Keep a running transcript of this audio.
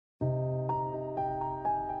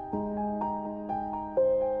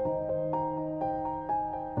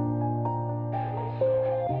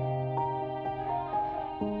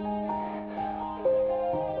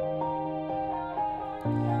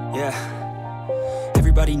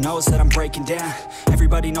Everybody knows that I'm breaking down.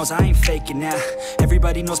 Everybody knows I ain't faking now.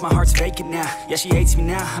 Everybody knows my heart's vacant now. Yeah, she hates me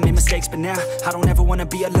now, I made mistakes but now I don't ever wanna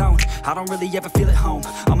be alone. I don't really ever feel at home.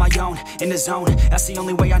 On my own, in the zone, that's the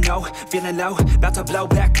only way I know. Feeling low, about to blow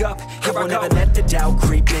back up. Here I won't ever let the doubt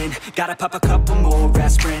creep in. Gotta pop a couple more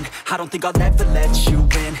aspirin. I don't think I'll ever let you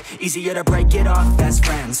in. Easier to break it off as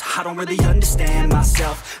friends. I don't really understand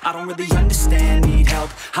myself. I don't really understand, need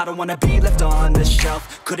help. I don't wanna be left on the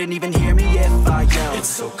shelf. Couldn't even hear me if I yelled.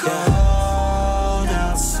 It's so cold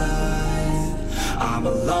outside. I'm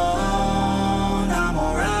alone, I'm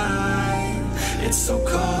alright. It's so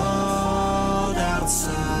cold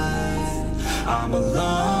outside. I'm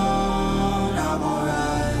alone, I'm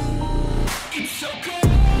alright. It's so cold.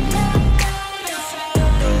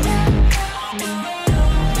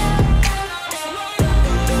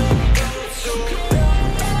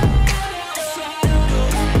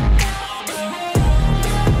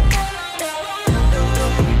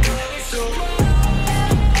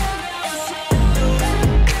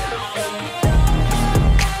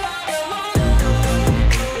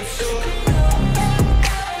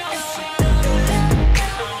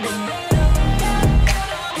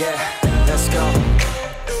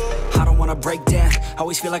 Break down,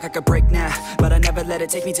 always feel like I could break now, but I never let it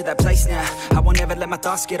take me to that place now. I won't ever let my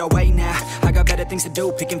thoughts get away now. I got better things to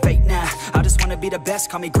do, picking fate now. I just wanna be the best,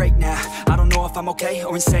 call me great now. I don't know if I'm okay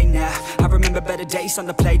or insane now. I remember better days on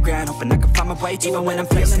the playground, hoping I can find my way to even when I'm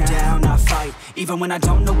feeling down, I fight, even when I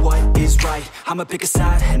don't know what is right. I'ma pick a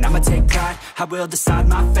side, and I'ma take pride. I will decide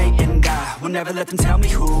my fate, and I will never let them tell me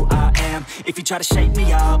who I am. If you try to shake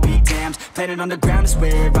me, I'll be damned. Planet on the ground is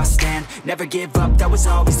where I stand. Never give up, that was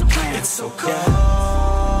always the plan. It's so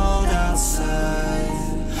cold outside.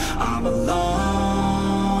 I'm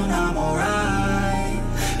alone, I'm alright.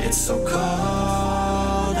 It's so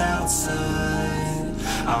cold outside.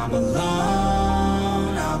 I'm alone.